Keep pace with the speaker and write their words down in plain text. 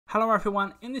Hello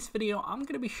everyone, in this video I'm going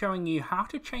to be showing you how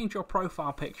to change your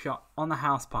profile picture on the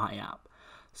Houseparty app.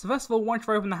 So first of all, once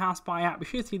you open the Houseparty app, you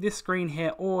should see this screen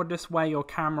here or just where your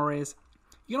camera is.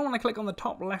 You're going to want to click on the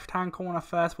top left hand corner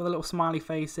first where the little smiley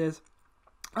face is.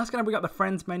 That's going to bring up the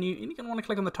friends menu, and you're going to want to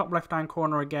click on the top left hand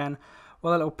corner again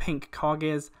where the little pink cog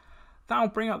is. That will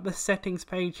bring up the settings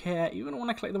page here. You're going to want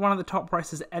to click the one at the top where it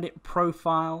says edit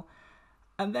profile.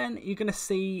 And then you're going to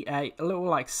see a little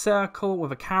like circle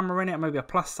with a camera in it, maybe a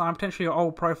plus sign, potentially your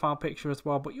old profile picture as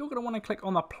well. But you're going to want to click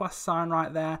on the plus sign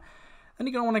right there. Then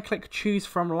you're going to want to click choose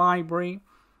from library. And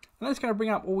then it's going to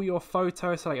bring up all your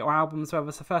photos, so like your albums,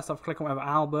 whatever. So first off, click on whatever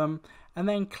album. And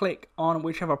then click on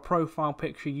whichever profile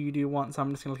picture you do want. So I'm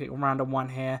just going to click a random one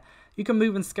here. You can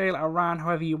move and scale it around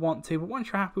however you want to. But once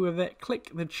you're happy with it,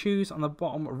 click the choose on the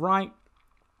bottom right.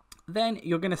 Then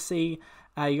you're going to see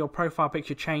your profile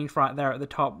picture change right there at the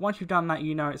top. Once you've done that,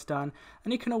 you know it's done.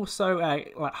 And you can also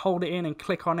like hold it in and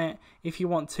click on it if you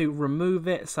want to remove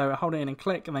it. So hold it in and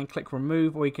then click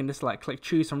remove, or you can just like click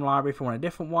choose from library if you want a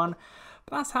different one.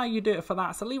 But that's how you do it for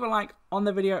that. So leave a like on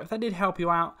the video if that did help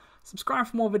you out. Subscribe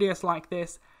for more videos like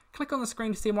this. Click on the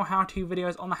screen to see more how-to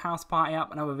videos on the Houseparty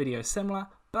app and other videos similar.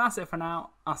 But that's it for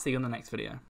now. I'll see you in the next video.